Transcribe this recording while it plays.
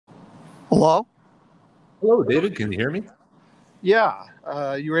Hello? Hello, David. Can you hear me? Yeah,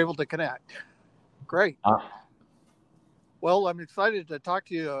 you were able to connect. Great. Well, I'm excited to talk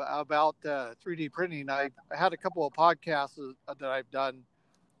to you about 3D printing. I had a couple of podcasts that I've done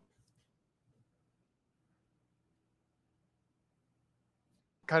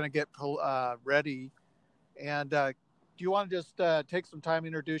kind of get ready. And do you want to just take some time,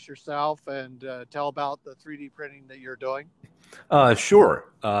 introduce yourself, and tell about the 3D printing that you're doing? Sure.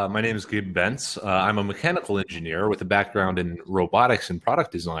 My name is Gabe Bentz. I'm a mechanical engineer with a background in robotics and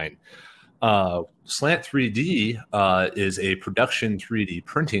product design. Slant3D is a production 3D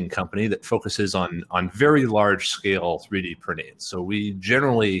printing company that focuses on very large scale 3D printing. So we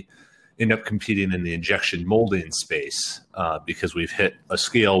generally end up competing in the injection molding space because we've hit a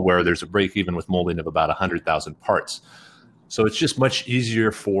scale where there's a break even with molding of about 100,000 parts. So it's just much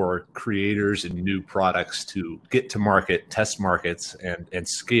easier for creators and new products to get to market, test markets, and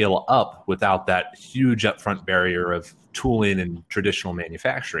scale up without that huge upfront barrier of tooling and traditional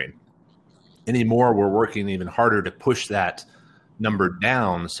manufacturing. Anymore, we're working even harder to push that number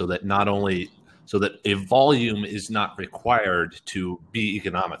down so that not only so that a volume is not required to be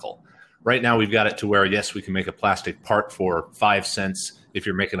economical. Right now, we've got it to where, yes, we can make a plastic part for 5 cents if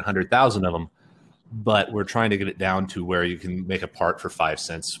you're making 100,000 of them, but we're trying to get it down to where you can make a part for 5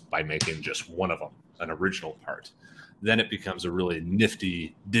 cents by making just one of them, an original part. Then it becomes a really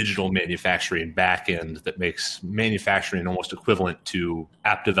nifty digital manufacturing backend that makes manufacturing almost equivalent to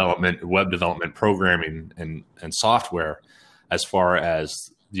app development, web development, programming, and software as far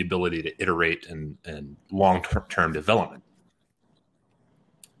as the ability to iterate and long-term development.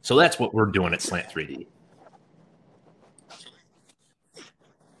 So that's what we're doing at Slant3D.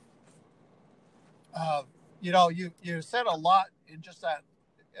 You said a lot in just that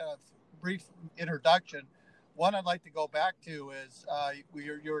brief introduction. One I'd like to go back to is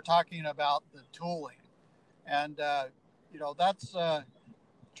you were talking about the tooling, and that's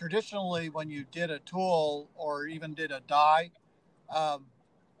traditionally when you did a tool or even did a die, um,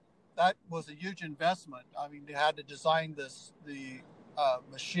 that was a huge investment. I mean, you had to design the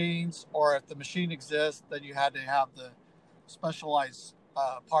machines, or if the machine exists, then you had to have the specialized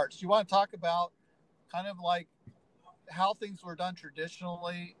parts. Do you want to talk about kind of like how things were done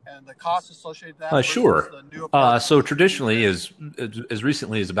traditionally and the costs associated with that versus Sure. the new approach to So 3D traditionally, printing? as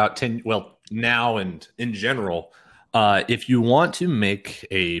recently as about 10, well, now and in general, if you want to make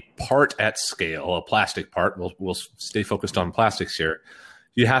a part at scale, a plastic part, we'll stay focused on plastics here.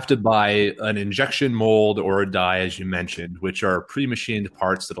 You have to buy an injection mold or a die, as you mentioned, which are pre-machined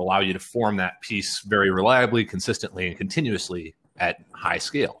parts that allow you to form that piece very reliably, consistently, and continuously at high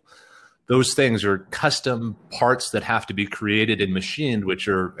scale. Those things are custom parts that have to be created and machined, which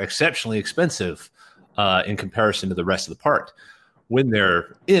are exceptionally expensive in comparison to the rest of the part. When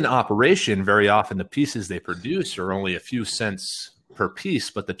they're in operation, very often the pieces they produce are only a few cents per piece,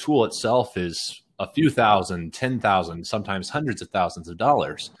 but the tool itself is a few thousand, 10,000, sometimes hundreds of thousands of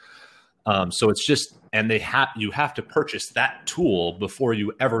dollars. So it's just, and you have to purchase that tool before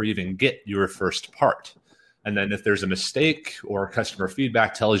you ever even get your first part. And then if there's a mistake or customer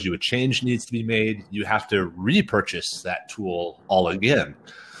feedback tells you a change needs to be made, you have to repurchase that tool all again.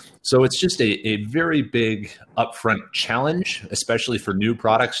 So it's just a very big upfront challenge, especially for new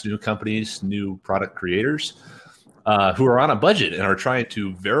products, new companies, new product creators who are on a budget and are trying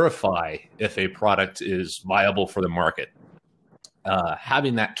to verify if a product is viable for the market.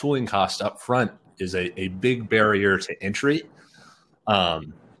 Having that tooling cost up front is a big barrier to entry.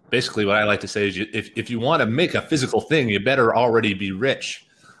 Basically, what I like to say is if you want to make a physical thing, you better already be rich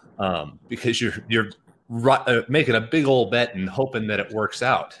because you're making a big old bet and hoping that it works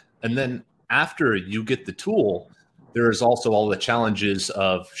out. And then after you get the tool, there is also all the challenges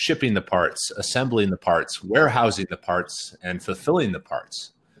of shipping the parts, assembling the parts, warehousing the parts, and fulfilling the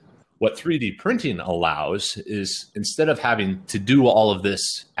parts. What 3D printing allows is instead of having to do all of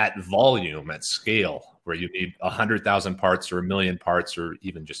this at volume, at scale, where you need 100,000 parts or a million parts or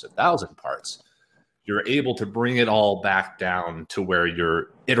even just 1,000 parts, you're able to bring it all back down to where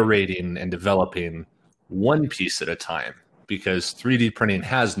you're iterating and developing one piece at a time because 3D printing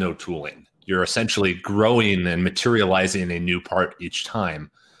has no tooling. You're essentially growing and materializing a new part each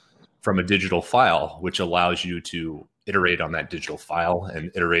time from a digital file, which allows you to iterate on that digital file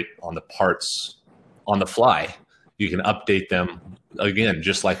and iterate on the parts on the fly. You can update them again,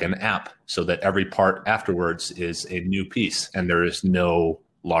 just like an app, so that every part afterwards is a new piece and there is no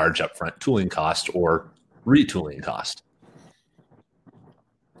large upfront tooling cost or retooling cost.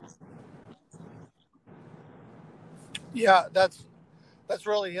 Yeah, that's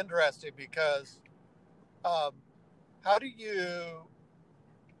really interesting because um, how do you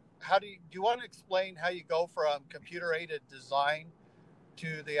how do you want to explain how you go from computer aided design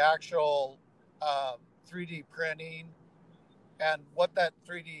to the actual 3D printing and what that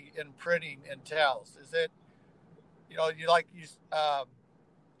 3D in printing entails? Is it,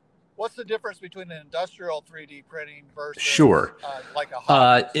 what's the difference between an industrial 3D printing versus Sure. like a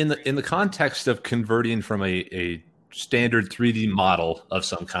hobby? In the context of converting from a standard 3D model of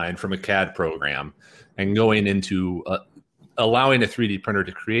some kind from a CAD program and going into allowing a 3D printer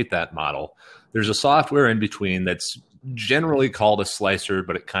to create that model, there's a software in between that's generally called a slicer,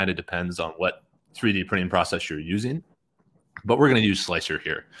 but it kind of depends on what 3D printing process you're using. But we're going to use slicer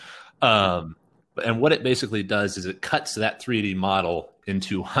here. And what it basically does is it cuts that 3D model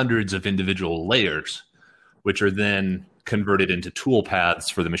into hundreds of individual layers, which are then converted into tool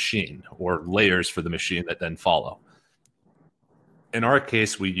paths for the machine or layers for the machine that then follow. In our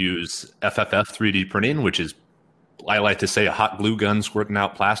case, we use FFF 3D printing, which is, I like to say, a hot glue gun squirting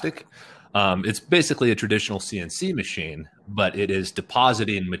out plastic. It's basically a traditional CNC machine, but it is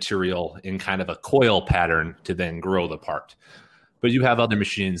depositing material in kind of a coil pattern to then grow the part. But you have other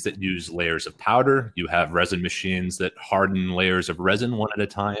machines that use layers of powder. You have resin machines that harden layers of resin one at a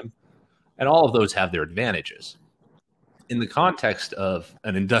time. And all of those have their advantages. In the context of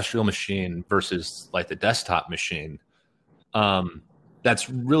an industrial machine versus like the desktop machine, that's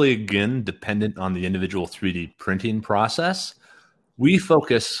really, again, dependent on the individual 3D printing process. We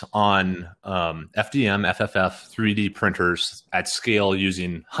focus on FDM, FFF 3D printers at scale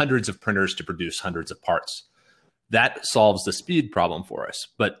using hundreds of printers to produce hundreds of parts. That solves the speed problem for us.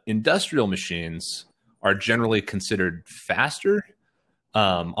 But industrial machines are generally considered faster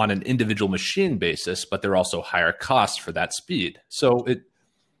on an individual machine basis, but they're also higher cost for that speed. So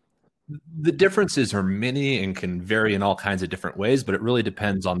the differences are many and can vary in all kinds of different ways, but it really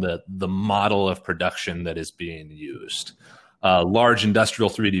depends on the model of production that is being used. Large industrial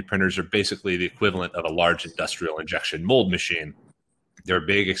 3D printers are basically the equivalent of a large industrial injection mold machine. They're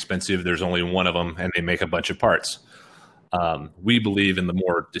big, expensive. There's only one of them, and they make a bunch of parts. We believe in the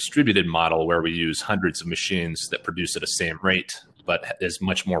more distributed model where we use hundreds of machines that produce at the same rate, but is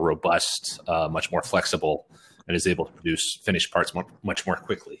much more robust, much more flexible, and is able to produce finished parts much more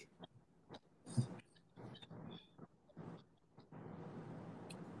quickly.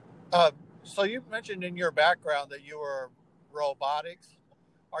 So you mentioned in your background that you were robotics.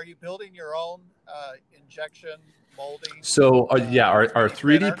 Are you building your own injection molding? So our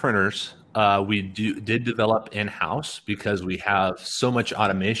 3D printers we did develop in-house because we have so much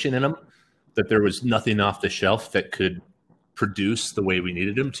automation in them that there was nothing off the shelf that could produce the way we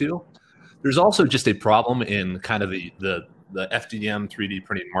needed them to. There's also just a problem in kind of the FDM 3D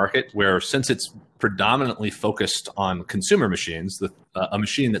printing market where, since it's predominantly focused on consumer machines, a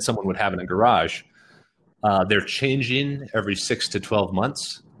machine that someone would have in a garage, they're changing every 6 to 12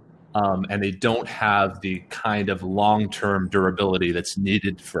 months. And they don't have the kind of long-term durability that's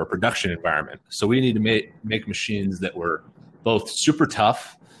needed for a production environment. So we need to make machines that were both super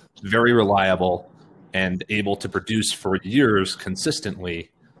tough, very reliable, and able to produce for years consistently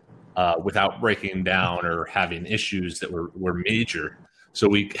without breaking down or having issues that were major. So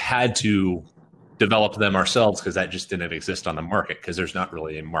we had to develop them ourselves because that just didn't exist on the market because there's not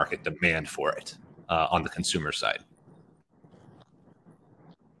really a market demand for it on the consumer side.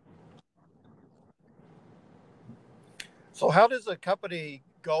 So how does a company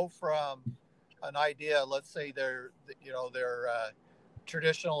go from an idea? Let's say they're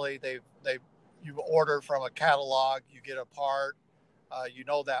traditionally you order from a catalog, you get a part,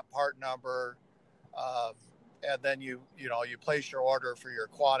 that part number, and then you place your order for your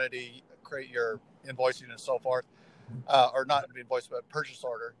quantity, create your invoicing and so forth, or not invoice but purchase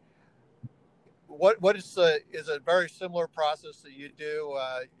order. What is a very similar process that you do?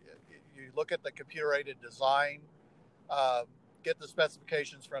 You look at the computer aided design. Get the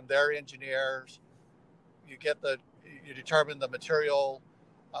specifications from their engineers. You determine the material.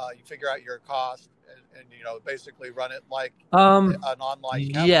 You figure out your cost, and basically run it like an online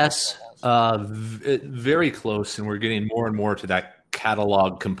catalog. Yes, very close, and we're getting more and more to that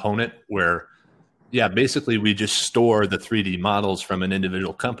catalog component where, basically we just store the 3D models from an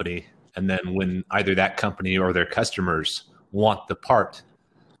individual company, and then when either that company or their customers want the part,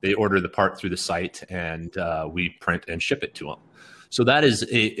 they order the part through the site, and we print and ship it to them. So that is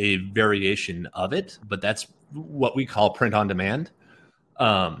a variation of it, but that's what we call print on demand.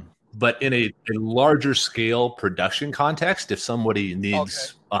 But in a larger scale production context, if somebody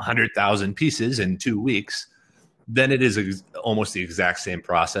needs 100,000 pieces in 2 weeks, then it is almost the exact same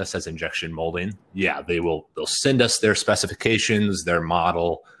process as injection molding. Yeah, they'll send us their specifications, their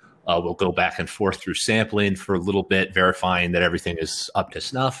model. We'll go back and forth through sampling for a little bit, verifying that everything is up to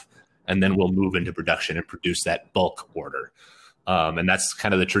snuff. and then we'll move into production and produce that bulk order. And that's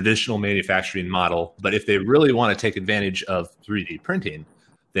kind of the traditional manufacturing model. But if they really want to take advantage of 3D printing,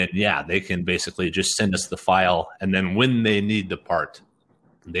 then yeah, they can basically just send us the file, and then when they need the part,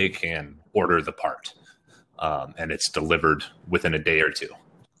 they can order the part, and it's delivered within a day or two.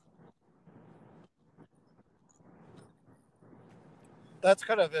 That's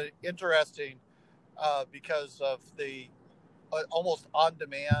kind of interesting because of the almost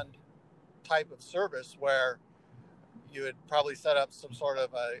on-demand type of service where you would probably set up some sort of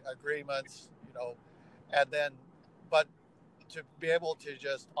agreements, and then, but to be able to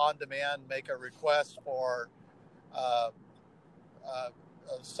just on demand make a request for a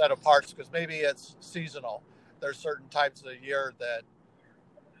set of parts, because maybe it's seasonal. There's certain types of the year that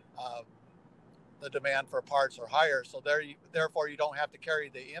the demand for parts are higher. So therefore you don't have to carry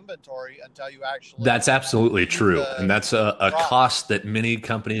the inventory until you actually. That's absolutely true. And that's a cost that many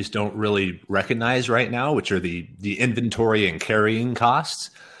companies don't really recognize right now, which are the inventory and carrying costs,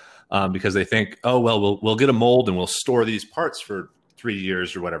 because they think, oh, well, we'll get a mold and we'll store these parts for 3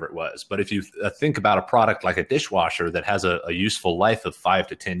 years or whatever it was. But if you think about a product like a dishwasher that has a useful life of 5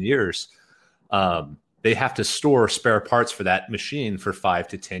 to 10 years, they have to store spare parts for that machine for 5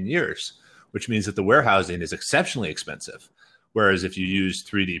 to 10 years, which means that the warehousing is exceptionally expensive. Whereas if you use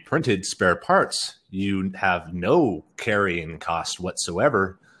 3D printed spare parts, you have no carrying cost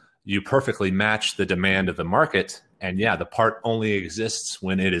whatsoever. You perfectly match the demand of the market. And yeah, the part only exists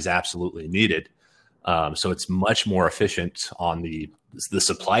when it is absolutely needed. So it's much more efficient on the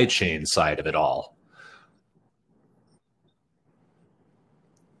supply chain side of it all.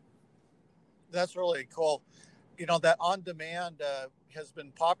 That's really cool. That on demand has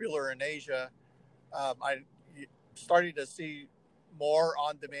been popular in Asia. I'm starting to see more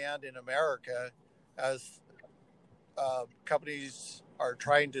on demand in America as companies are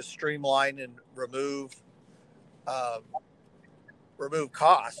trying to streamline and remove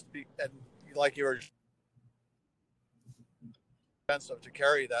cost. And like you were expensive to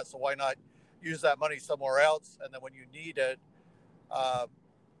carry that, so why not use that money somewhere else? And then when you need it,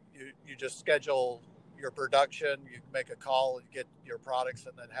 you just schedule your production, you make a call, and get your products,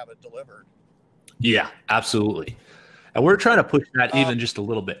 and then have it delivered. Yeah, absolutely. And we're trying to push that even just a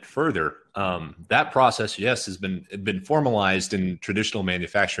little bit further. That process, yes, has been formalized in traditional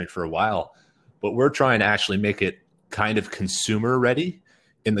manufacturing for a while, but we're trying to actually make it kind of consumer ready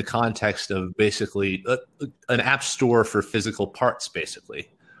in the context of basically an app store for physical parts, basically,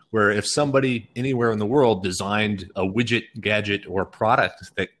 where if somebody anywhere in the world designed a widget, gadget, or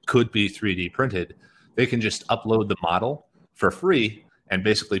product that could be 3D printed, they can just upload the model for free and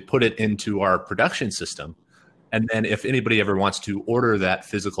basically put it into our production system. And then if anybody ever wants to order that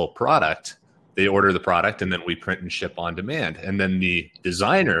physical product, they order the product and then we print and ship on demand. And then the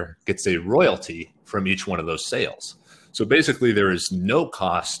designer gets a royalty from each one of those sales. So basically there is no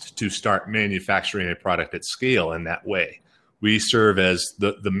cost to start manufacturing a product at scale in that way. We serve as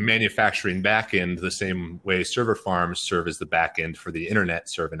the manufacturing backend the same way server farms serve as the backend for the internet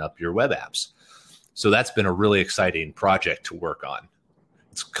serving up your web apps. So that's been a really exciting project to work on.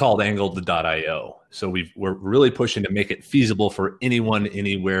 It's called angled.io. So we're really pushing to make it feasible for anyone,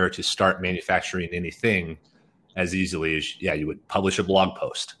 anywhere to start manufacturing anything as easily as, you would publish a blog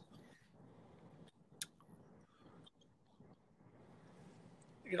post.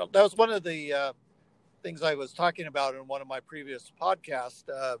 That was one of the things I was talking about in one of my previous podcasts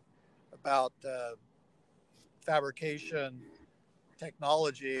about fabrication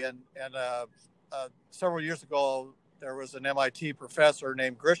technology. And several years ago, there was an MIT professor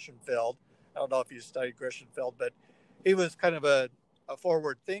named Grishenfeld. I don't know if you studied Grishenfeld, but he was kind of a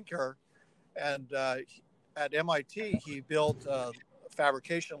forward thinker. And at MIT, he built a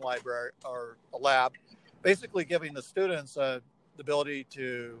fabrication library or a lab, basically giving the students the ability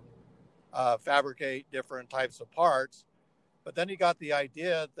to fabricate different types of parts. But then he got the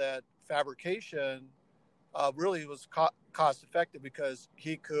idea that fabrication really was cost effective because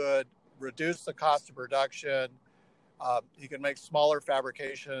he could reduce the cost of production. He could make smaller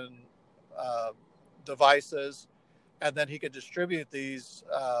fabrication devices, and then he could distribute these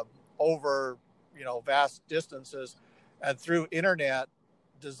over vast distances, and through internet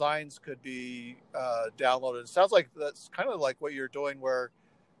designs could be downloaded. It sounds like that's kind of like what you're doing, where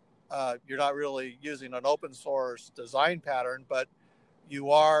you're not really using an open source design pattern, but you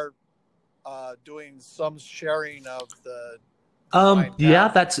are doing some sharing of the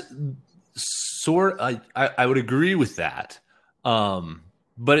that's I would agree with that.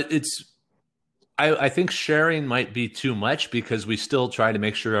 But I think sharing might be too much because we still try to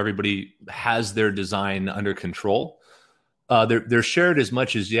make sure everybody has their design under control. They're shared as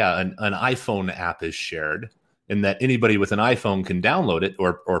much as an iPhone app is shared, in that anybody with an iPhone can download it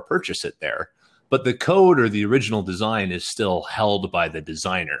or purchase it there. But the code or the original design is still held by the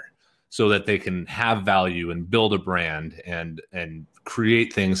designer, so that they can have value and build a brand and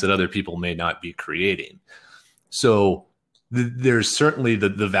create things that other people may not be creating. So there's certainly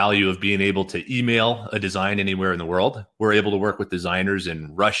the value of being able to email a design anywhere in the world. We're able to work with designers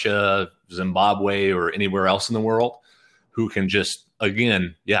in Russia, Zimbabwe, or anywhere else in the world who can just,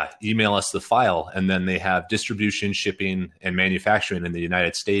 again, email us the file, and then they have distribution, shipping, and manufacturing in the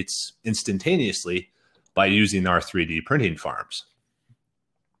United States instantaneously by using our 3D printing farms.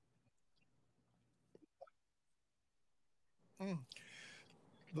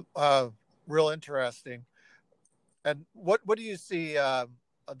 Real interesting. And what do you see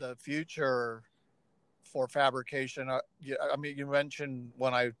the future for fabrication? I mean, you mentioned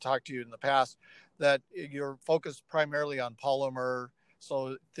when I talked to you in the past that you're focused primarily on polymer,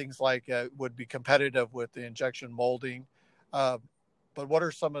 so things like would be competitive with the injection molding. But what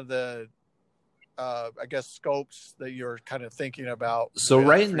are some of the I guess scopes that you're kind of thinking about? So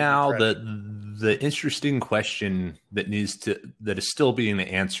right now, the interesting question that is still being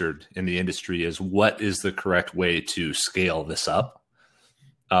answered in the industry is, what is the correct way to scale this up?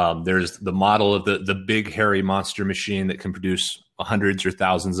 There's the model of the big hairy monster machine that can produce hundreds or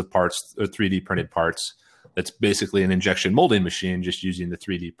thousands of parts, or 3D printed parts. That's basically an injection molding machine, just using the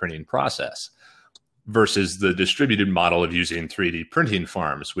 3D printing process, versus the distributed model of using 3D printing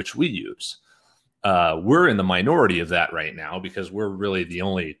farms, which we use. We're in the minority of that right now, because we're really the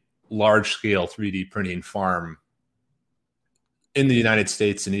only large-scale 3D printing farm in the United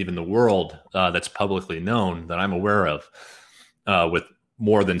States and even the world that's publicly known, that I'm aware of, with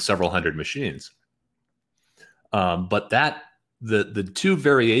more than several hundred machines. But the two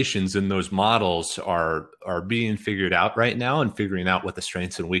variations in those models are being figured out right now, and figuring out what the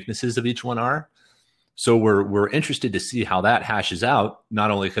strengths and weaknesses of each one are. So we're interested to see how that hashes out,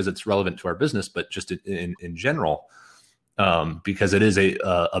 not only because it's relevant to our business, but just in general, because it is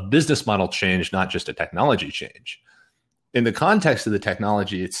a business model change, not just a technology change. In the context of the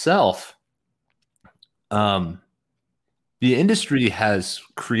technology itself, the industry has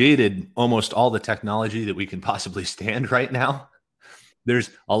created almost all the technology that we can possibly stand right now.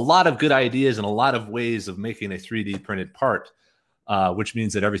 There's a lot of good ideas and a lot of ways of making a 3D printed part, which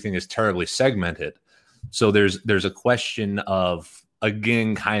means that everything is terribly segmented. So there's a question of,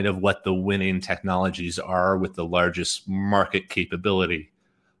 again, kind of what the winning technologies are with the largest market capability.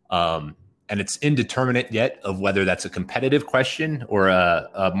 And it's indeterminate yet of whether that's a competitive question or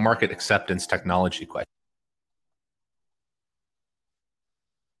a market acceptance technology question.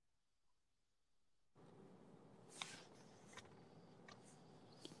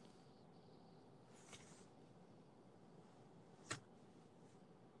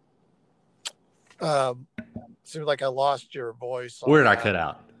 Seems like I lost your voice. Where did I cut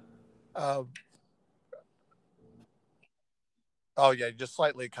out? Oh yeah, just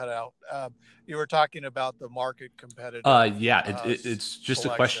slightly cut out. You were talking about the market competitive. It's just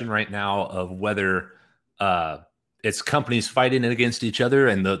selection. A question right now of whether it's companies fighting against each other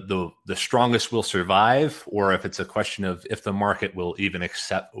and the strongest will survive, or if it's a question of if the market will even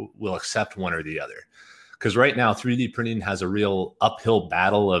accept one or the other. Because right now, 3D printing has a real uphill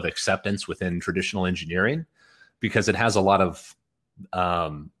battle of acceptance within traditional engineering, because it has a lot of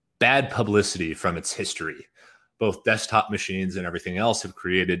bad publicity from its history. Both desktop machines and everything else have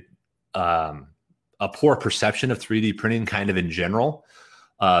created a poor perception of 3D printing kind of in general,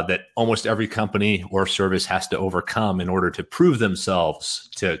 that almost every company or service has to overcome in order to prove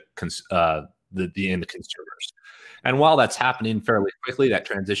themselves to the end consumers. And while that's happening fairly quickly, that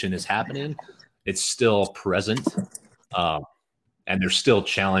transition is happening, it's still present. And there's still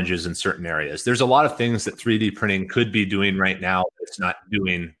challenges in certain areas. There's a lot of things that 3D printing could be doing right now it's not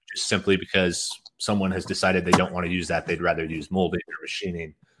doing, just simply because someone has decided they don't want to use that. They'd rather use molding or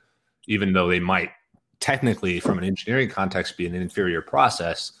machining, even though they might technically, from an engineering context, be an inferior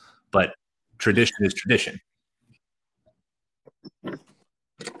process. But tradition is tradition.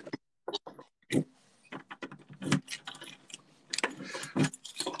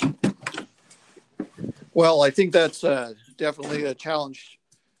 Well, I think that's definitely a challenge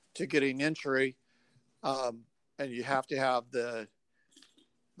to getting entry, and you have to have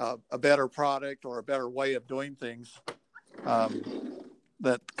a better product or a better way of doing things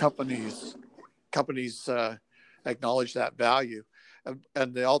that companies acknowledge that value.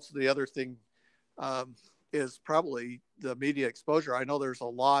 And also the other thing is probably the media exposure. I know there's a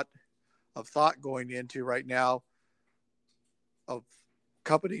lot of thought going into right now of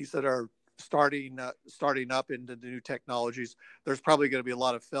companies that are starting up into the new technologies, there's probably going to be a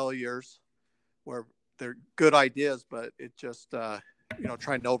lot of failures where they're good ideas, but it just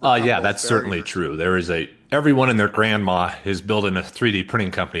trying to overcome Yeah, those that's certainly barriers. true. There is everyone and their grandma is building a 3D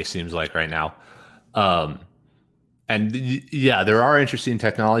printing company, seems like right now. Um, and yeah, there are interesting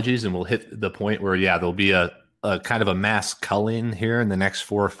technologies, and we'll hit the point where, yeah, there'll be a kind of a mass culling here in the next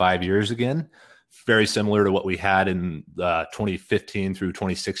 4 or 5 years again, very similar to what we had in 2015 through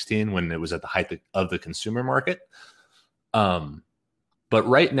 2016 when it was at the height of the consumer market. But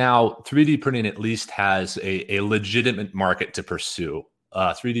right now, 3D printing at least has a legitimate market to pursue.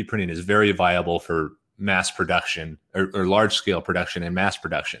 3D printing is very viable for mass production or large scale production and mass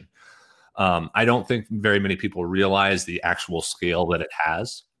production. I don't think very many people realize the actual scale that it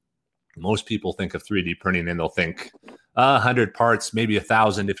has. Most people think of 3D printing and they'll think 100 parts, maybe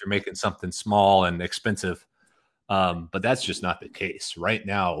 1,000 if you're making something small and expensive. But that's just not the case. Right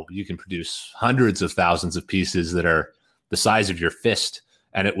now, you can produce hundreds of thousands of pieces that are the size of your fist,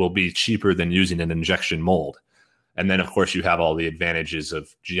 and it will be cheaper than using an injection mold. And then, of course, you have all the advantages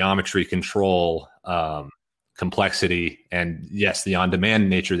of geometry control, complexity, and yes, the on-demand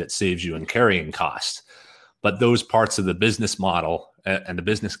nature that saves you in carrying costs. But those parts of the business model and the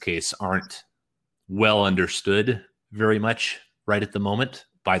business case aren't well understood very much right at the moment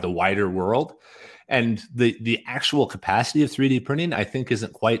by the wider world. And the actual capacity of 3D printing, I think,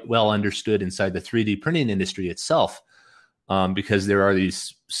 isn't quite well understood inside the 3D printing industry itself, because there are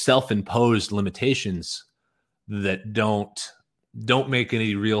these self-imposed limitations that don't make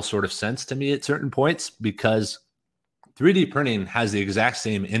any real sort of sense to me at certain points, because 3D printing has the exact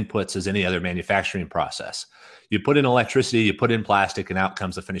same inputs as any other manufacturing process. You put in electricity, you put in plastic, and out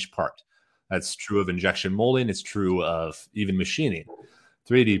comes a finished part. That's true of injection molding. It's true of even machining.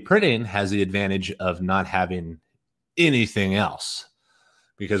 3D printing has the advantage of not having anything else,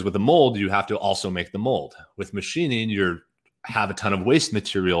 because with the mold, you have to also make the mold. With machining, you have a ton of waste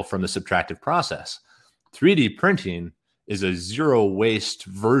material from the subtractive process. 3D printing is a zero waste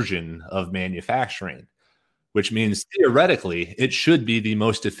version of manufacturing, which means theoretically it should be the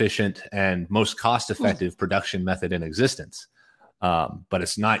most efficient and most cost-effective production method in existence. But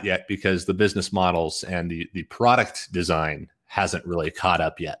it's not yet, because the business models and the product design hasn't really caught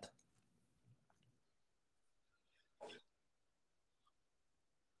up yet.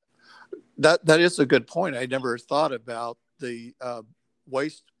 That is a good point. I never thought about the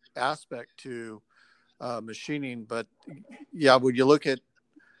waste aspect to machining, but yeah, when you look at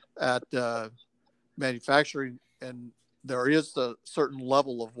manufacturing, and there is a certain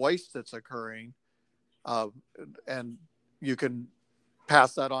level of waste that's occurring, and you can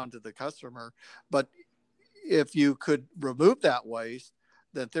pass that on to the customer. But if you could remove that waste,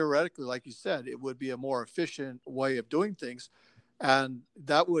 then theoretically, like you said, it would be a more efficient way of doing things. And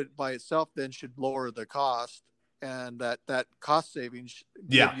that would by itself then should lower the cost, and that cost savings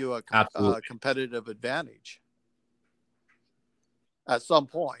give you a competitive advantage at some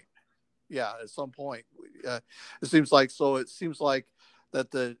point. Yeah, at some point. It seems like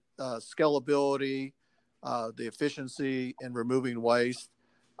that the scalability, the efficiency in removing waste,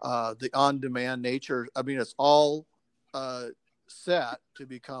 the on-demand nature, I mean, it's all set to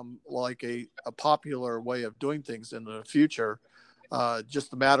become like a popular way of doing things in the future.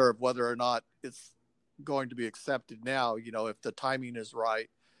 Just a matter of whether or not it's going to be accepted now, if the timing is right.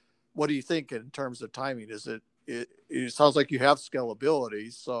 What do you think in terms of timing? Is it sounds like you have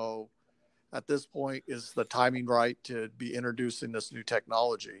scalability. So at this point, is the timing right to be introducing this new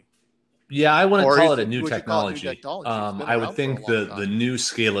technology? Yeah, I wouldn't call it a new technology. I would think the new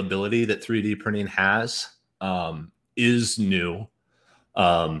scalability that 3D printing has is new.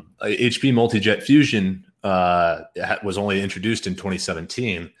 HP Multi-Jet Fusion was only introduced in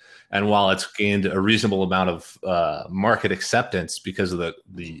 2017. And while it's gained a reasonable amount of market acceptance because of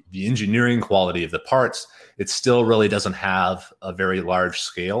the engineering quality of the parts, it still really doesn't have a very large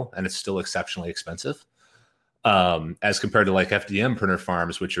scale, and it's still exceptionally expensive. As compared to like FDM printer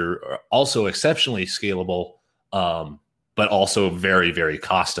farms, which are also exceptionally scalable, but also very, very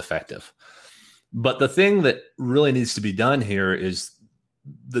cost effective. But the thing that really needs to be done here is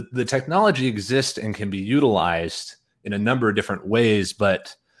the technology exists and can be utilized in a number of different ways,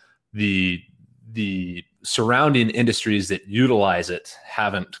 but the surrounding industries that utilize it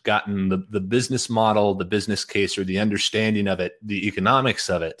haven't gotten the business model, the business case, or the understanding of it, the economics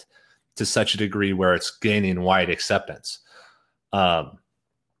of it, to such a degree where it's gaining wide acceptance.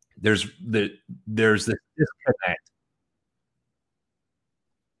 There's this disconnect.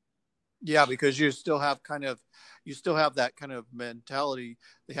 Yeah, because you still have that kind of mentality.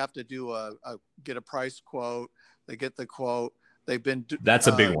 They have to do get a price quote. They get the quote. They've been that's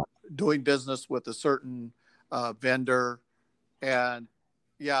a big one. doing business with a certain vendor, and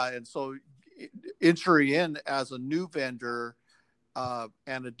and so entry in as a new vendor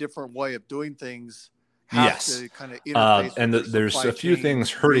and a different way of doing things has to kind of interface and with there's a few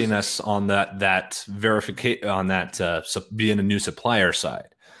things hurting us on that verification on that being a new supplier side.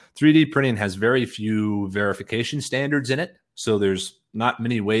 3D printing has very few verification standards in it, so there's not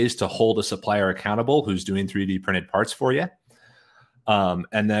many ways to hold a supplier accountable who's doing 3D printed parts for you.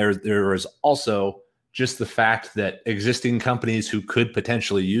 And there is also just the fact that existing companies who could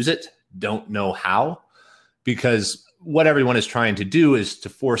potentially use it don't know how, because what everyone is trying to do is to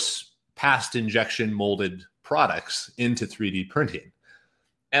force past injection molded products into 3D printing.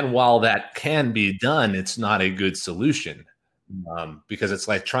 And while that can be done, it's not a good solution, because it's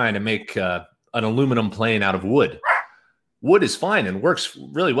like trying to make an aluminum plane out of wood. Wood is fine and works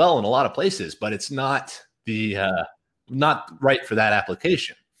really well in a lot of places, but it's not not right for that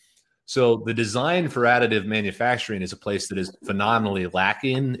application. So the design for additive manufacturing is a place that is phenomenally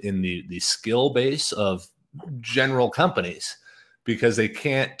lacking in the skill base of general companies, because they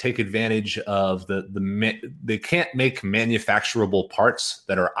can't take advantage of they can't make manufacturable parts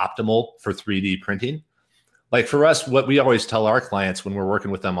that are optimal for 3D printing. Like for us, what we always tell our clients when we're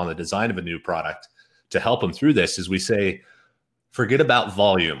working with them on the design of a new product to help them through this is we say, forget about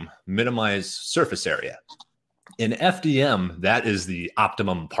volume, minimize surface area. In FDM, that is the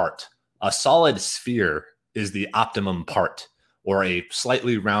optimum part. A solid sphere is the optimum part, or a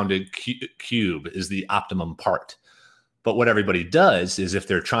slightly rounded cube is the optimum part. But what everybody does is if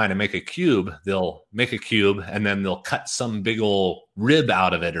they're trying to make a cube, they'll make a cube and then they'll cut some big old rib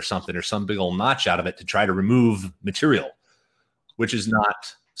out of it or something, or some big old notch out of it to try to remove material, which is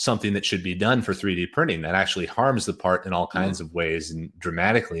not something that should be done for 3D printing. That actually harms the part in all kinds of ways and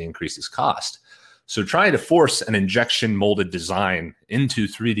dramatically increases cost. So trying to force an injection molded design into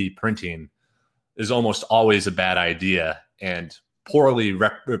 3D printing is almost always a bad idea and poorly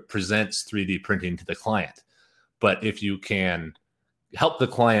represents 3D printing to the client. But if you can help the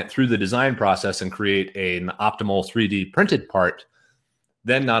client through the design process and create an optimal 3D printed part,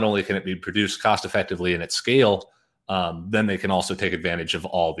 then not only can it be produced cost effectively and at scale, then they can also take advantage of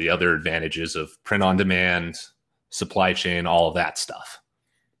all the other advantages of print on demand, supply chain, all of that stuff.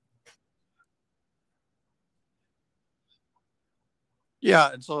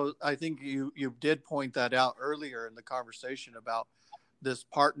 Yeah, and so I think you did point that out earlier in the conversation about this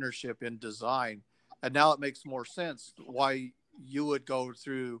partnership in design, and now it makes more sense why you would go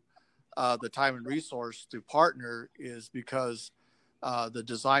through the time and resource to partner, is because the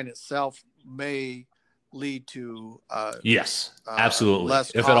design itself may lead to yes, absolutely.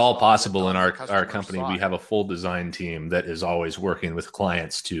 If at all possible, in our company, side. We have a full design team that is always working with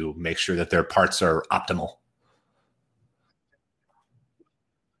clients to make sure that their parts are optimal.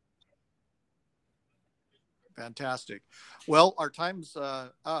 Fantastic. Well, our time's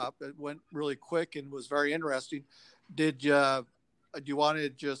up. It went really quick and was very interesting. Do you want to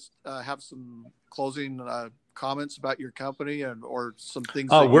just have some closing comments about your company or some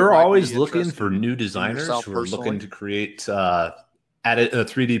things? We're always looking for new designers who are looking to create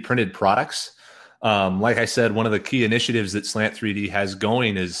 3D printed products. Like I said, one of the key initiatives that Slant3D has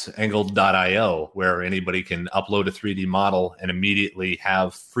going is angled.io, where anybody can upload a 3D model and immediately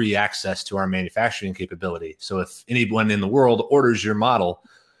have free access to our manufacturing capability. So if anyone in the world orders your model,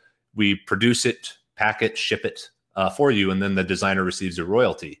 we produce it, pack it, ship it for you, and then the designer receives a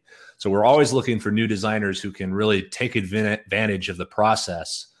royalty. So we're always looking for new designers who can really take advantage of the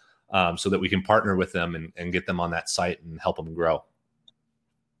process, so that we can partner with them and get them on that site and help them grow.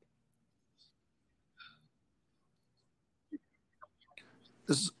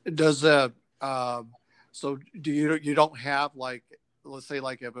 So do you don't have, like, let's say,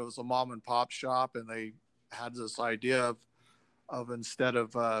 like if it was a mom and pop shop and they had this idea of instead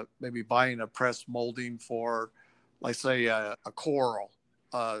of maybe buying a press molding for, like, say a coral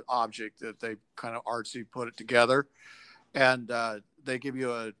object that they kind of artsy put it together, and they give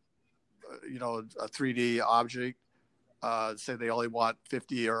you a 3D object. Say they only want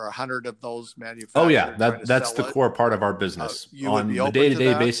 50 or 100 of those manufactured. Oh yeah, that's the core part of our business. On the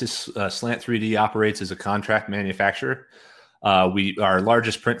day-to-day basis, Slant3D operates as a contract manufacturer. Our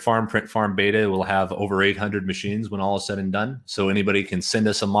largest print farm beta, will have over 800 machines when all is said and done. So anybody can send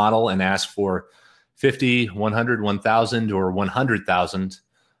us a model and ask for 50, 100, 1,000, or 100,000,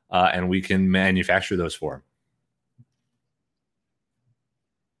 and we can manufacture those for them.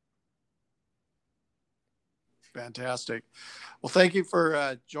 Fantastic. Well, thank you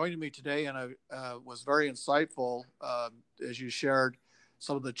for joining me today, and was very insightful as you shared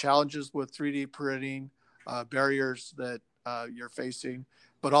some of the challenges with 3D printing, barriers that you're facing,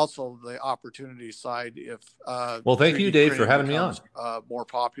 but also the opportunity side if well, thank you, Dave, for having me on. More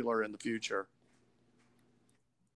popular in the future.